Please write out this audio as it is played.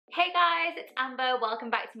Hey guys, it's Amber. Welcome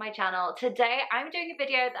back to my channel. Today I'm doing a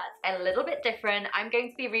video that's a little bit different. I'm going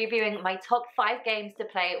to be reviewing my top 5 games to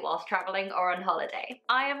play whilst traveling or on holiday.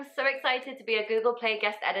 I am so excited to be a Google Play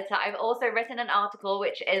guest editor. I've also written an article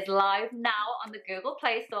which is live now on the Google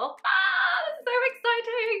Play Store. So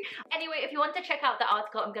exciting! Anyway, if you want to check out the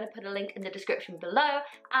article, I'm going to put a link in the description below,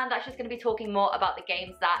 and that's just going to be talking more about the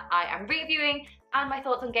games that I am reviewing and my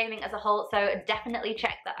thoughts on gaming as a whole, so definitely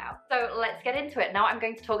check that out. So let's get into it. Now I'm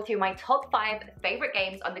going to talk to you my top 5 favorite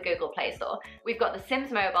games on the Google Play Store. We've got The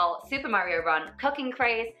Sims Mobile, Super Mario Run, Cooking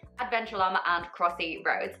Craze, Adventure Llama, and Crossy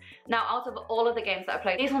Roads. Now, out of all of the games that I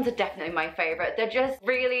played, these ones are definitely my favorite. They're just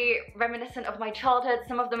really reminiscent of my childhood.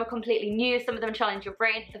 Some of them are completely new, some of them challenge your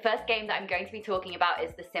brain. The first game that I'm going to be talking about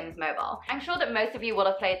is The Sims Mobile. I'm sure that most of you will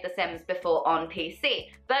have played The Sims before on PC,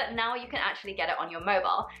 but now you can actually get it on your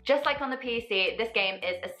mobile. Just like on the PC, this game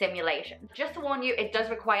is a simulation. Just to warn you, it does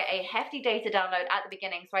require a hefty data download at the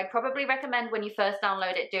beginning, so I'd probably recommend when you first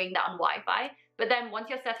download it doing that on Wi-Fi. But then once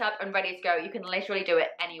you're set up and ready to go, you can literally do it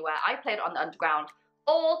anywhere. I played on the underground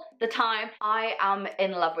all the time. I am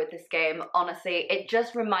in love with this game, honestly. It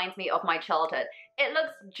just reminds me of my childhood. It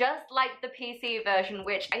looks just like the PC version,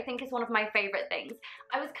 which I think is one of my favorite things.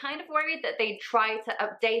 I was kind of worried that they'd try to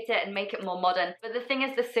update it and make it more modern, but the thing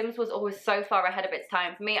is, The Sims was always so far ahead of its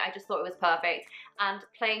time. For me, I just thought it was perfect, and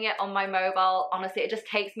playing it on my mobile, honestly, it just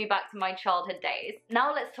takes me back to my childhood days.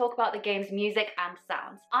 Now let's talk about the game's music and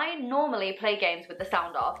sounds. I normally play games with the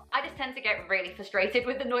sound off. I just tend to get really frustrated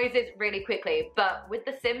with the noises really quickly, but with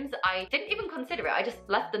The Sims, I didn't even consider it. I just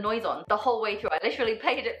left the noise on the whole way through. I literally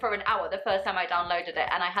played it for an hour the first time I downloaded it,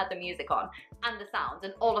 and I had the music on and the sounds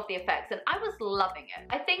and all of the effects, and I was loving it.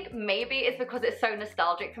 I think maybe it's because it's so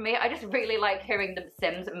nostalgic for me. I just really like hearing the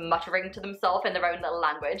Sims muttering to themselves in their own little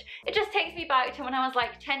language. It just takes me back to when I was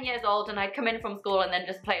like 10 years old and I'd come in from school and then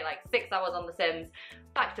just play like 6 hours on The Sims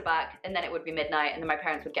back to back, and then it would be midnight and then my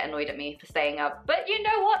parents would get annoyed at me for staying up. But you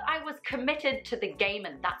know what? I was committed to the game,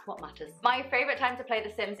 and that's what matters. My favorite time to play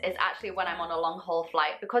The Sims is actually when I'm on a long haul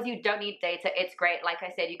flight, because you don't need data. It's great. Like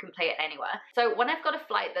I said, you can play it anywhere. So when I've got a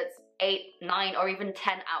flight that's 8, 9, or even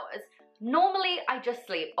 10 hours, normally I just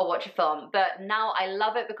sleep or watch a film, but now I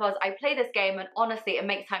love it because I play this game and honestly it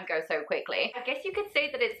makes time go so quickly. I guess you could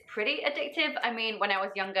say that it's pretty addictive. I mean, when I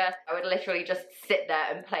was younger, I would literally just sit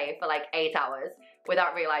there and play for like 8 hours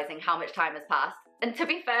without realizing how much time has passed. And to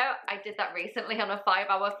be fair, I did that recently on a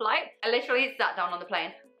 5-hour flight. I literally sat down on the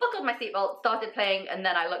plane, buckled my seatbelt, started playing, and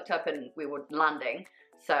then I looked up and we were landing.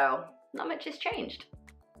 So not much has changed.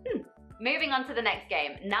 Moving on to the next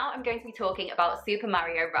game. Now I'm going to be talking about Super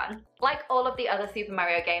Mario Run. Like all of the other Super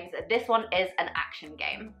Mario games, this one is an action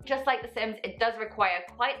game. Just like The Sims, it does require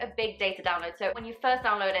quite a big data download, so when you first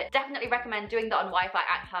download it, definitely recommend doing that on Wi-Fi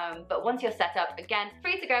at home, but once you're set up, again,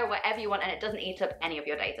 free to go wherever you want and it doesn't eat up any of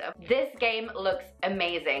your data. This game looks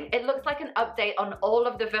amazing. It looks like an update on all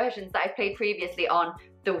of the versions that I played previously on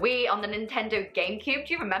the Wii, on the Nintendo GameCube.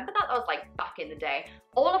 Do you remember that? That was like back in the day.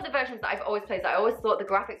 All of the versions that I've always played, I always thought the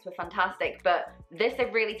graphics were fantastic, but this,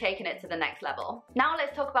 they've really taken it to the next level. Now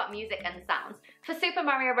let's talk about music and sounds. For Super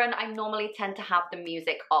Mario Run, I normally tend to have the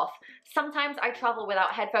music off. Sometimes I travel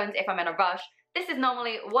without headphones if I'm in a rush. This is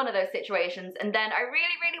normally one of those situations, and then I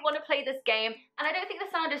really want to play this game, and I don't think the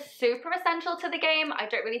sound is super essential to the game. I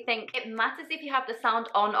don't really think it matters if you have the sound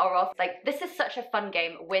on or off. Like, this is such a fun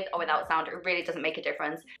game with or without sound. It really doesn't make a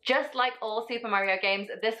difference. Just like all Super Mario games,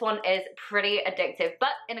 this one is pretty addictive,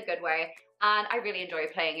 but in a good way, and I really enjoy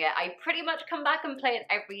playing it. I pretty much come back and play it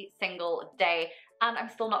every single day, and I'm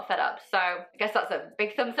still not fed up, so I guess that's a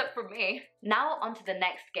big thumbs up from me. Now onto the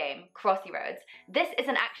next game, Crossy Roads. This is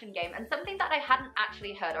an action game and something that I hadn't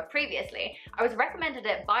actually heard of previously. I was recommended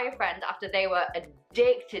it by a friend after they were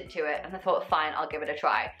addicted to it, and I thought, fine, I'll give it a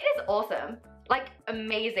try. It is awesome. Like,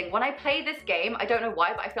 amazing. When I play this game, I don't know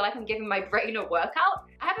why, but I feel like I'm giving my brain a workout.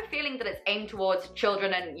 I have a feeling that it's aimed towards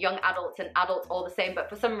children and young adults and adults all the same, but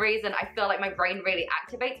for some reason, I feel like my brain really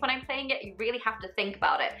activates when I'm playing it. You really have to think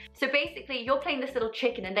about it. So basically, you're playing this little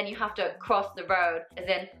chicken and then you have to cross the road. As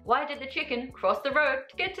in, why did the chicken cross the road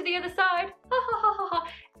to get to the other side? Ha ha ha ha ha.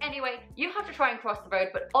 Anyway, you have to try and cross the road,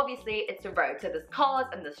 but obviously it's a road. So there's cars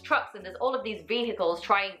and there's trucks and there's all of these vehicles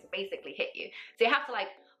trying to basically hit you. So you have to like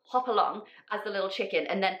hop along as the little chicken,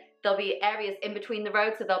 and then there'll be areas in between the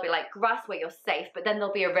roads, so there'll be like grass where you're safe, but then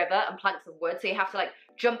there'll be a river and planks of wood, so you have to like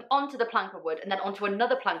jump onto the plank of wood and then onto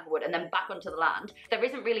another plank of wood and then back onto the land. There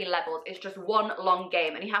isn't really levels, it's just one long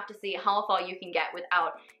game, and you have to see how far you can get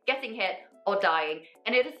without getting hit or dying.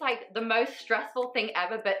 And it is like the most stressful thing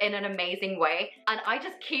ever, but in an amazing way. And I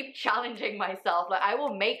just keep challenging myself. Like, I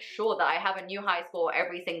will make sure that I have a new high score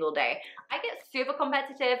every single day. I get super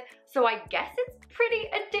competitive, so I guess it's pretty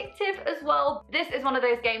addictive. addictive as well. This is one of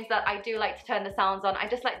those games that I do like to turn the sounds on. I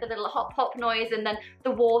just like the little hop pop noise and then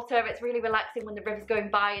the water. It's really relaxing when the river's going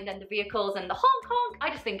by and then the vehicles and the honk honk. I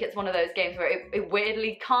just think it's one of those games where it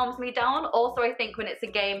weirdly calms me down. Also, I think when it's a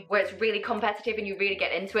game where it's really competitive and you really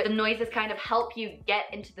get into it, the noises kind of help you get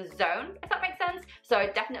into the zone, if that makes sense. So I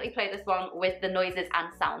definitely play this one with the noises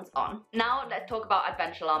and sounds on. Now let's talk about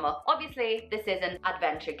Adventure Llama. Obviously, this is an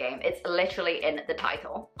adventure game. It's literally in the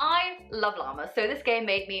title. I love llamas, so this game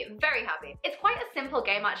made me very happy. It's quite a simple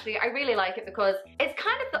game actually. I really like it because it's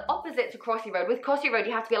kind of the opposite to Crossy Road. With Crossy Road,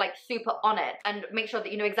 you have to be like super on it and make sure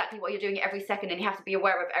that you know exactly what you're doing every second and you have to be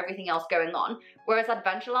aware of everything else going on. Whereas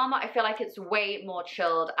Adventure Llama, I feel like it's way more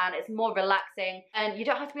chilled and it's more relaxing and you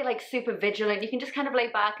don't have to be like super vigilant. You can just kind of lay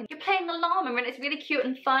back and you're playing a llama and it's really cute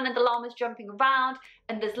and fun and the llama's jumping around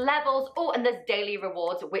and there's levels. Oh, and there's daily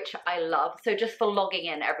rewards, which I love. So just for logging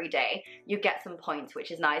in every day, you get some points,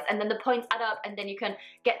 which is nice. And then the points add up and then you can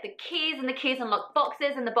get the keys and the keys unlock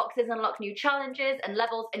boxes and the boxes unlock new challenges and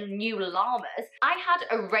levels and new llamas. I had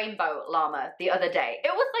a rainbow llama the other day.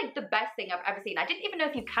 It was like the best thing I've ever seen. I didn't even know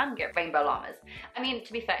if you can get rainbow llamas. I mean,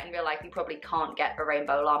 to be fair, in real life, you probably can't get a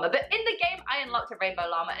rainbow llama, but in the game, I unlocked a rainbow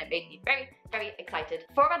llama and it made me very, very excited.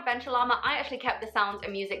 For Adventure Llama, I actually kept the sounds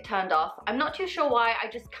and music turned off. I'm not too sure why, I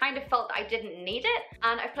just kind of felt that I didn't need it,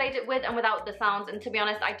 and I played it with and without the sounds, and to be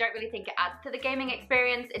honest, I don't really think it adds to the gaming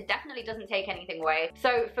experience. It definitely doesn't take anything away.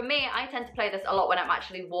 So for me, I tend to play this a lot when I'm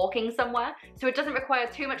actually walking somewhere, so it doesn't require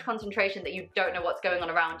too much concentration that you don't know what's going on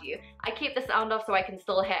around you. I keep the sound off so I can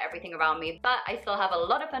still hear everything around me, but I still have a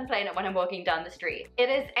lot of fun playing it when I'm walking down the street. It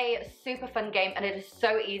is a super fun game and it is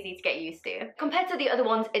so easy to get used to. Compared to the other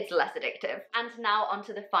ones, it's less addictive. And now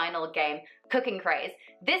onto the final game, Cooking Craze.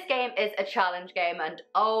 This game is a challenge game and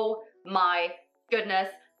oh my goodness,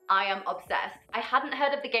 I am obsessed. I hadn't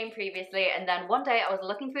heard of the game previously, and then one day I was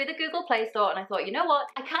looking through the Google Play Store and I thought, you know what?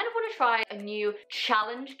 I kind of want to try a new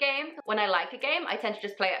challenge game. When I like a game, I tend to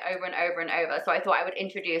just play it over and over and over. So I thought I would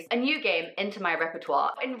introduce a new game into my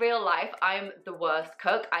repertoire. In real life, I'm the worst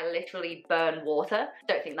cook. I literally burn water.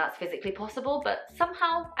 Don't think that's physically possible, but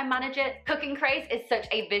somehow I manage it. Cooking Craze is such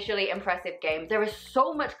a visually impressive game. There is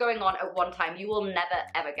so much going on at one time. You will never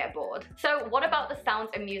ever get bored. So what about the sounds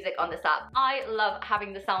and music on this app? I love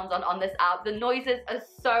having the sounds on this app. The noises are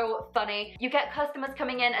so funny. You get customers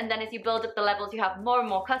coming in, and then as you build up the levels, you have more and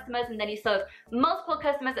more customers, and then you serve multiple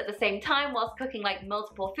customers at the same time whilst cooking like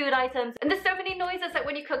multiple food items. And there's so many noises that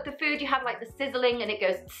when you cook the food, you have like the sizzling and it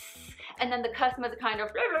goes tss, and then the customers are kind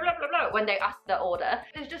of blah, blah, blah, blah, blah, when they ask their order.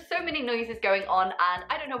 There's just so many noises going on, and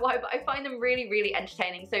I don't know why, but I find them really, really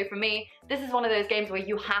entertaining. So for me, this is one of those games where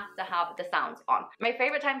you have to have the sounds on. My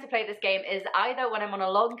favorite time to play this game is either when I'm on a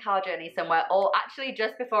long car journey somewhere or actually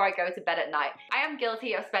just before I go to bed at night. I am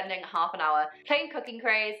guilty of spending half an hour playing Cooking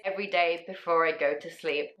Craze every day before I go to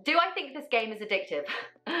sleep. Do I think this game is addictive?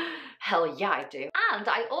 Hell yeah, I do. And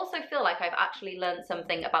I also feel like I've actually learned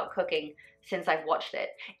something about cooking since I've watched it,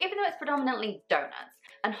 even though it's predominantly donuts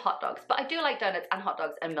and hot dogs. But I do like donuts and hot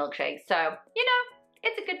dogs and milkshakes, so, you know,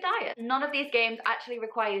 it's a good diet. None of these games actually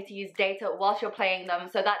require you to use data whilst you're playing them,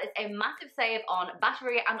 so that is a massive save on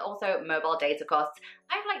battery and also mobile data costs.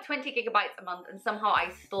 I have like 20 gigabytes a month and somehow I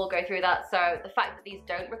still go through that, so the fact that these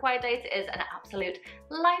don't require data is an absolute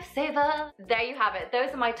lifesaver. There you have it. Those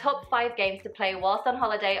are my top 5 games to play whilst on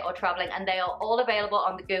holiday or traveling, and they are all available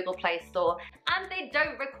on the Google Play Store, and they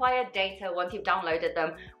don't require data once you've downloaded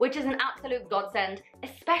them, which is an absolute godsend,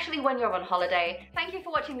 especially when you're on holiday. Thank you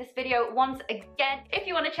for watching this video once again. If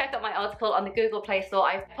you want to check out my article on the Google Play Store,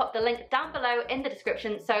 I've popped the link down below in the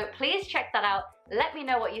description, so please check that out. Let me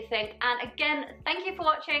know what you think, and again, thank you for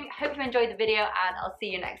watching. Hope you enjoyed the video, and I'll see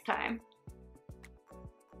you next time.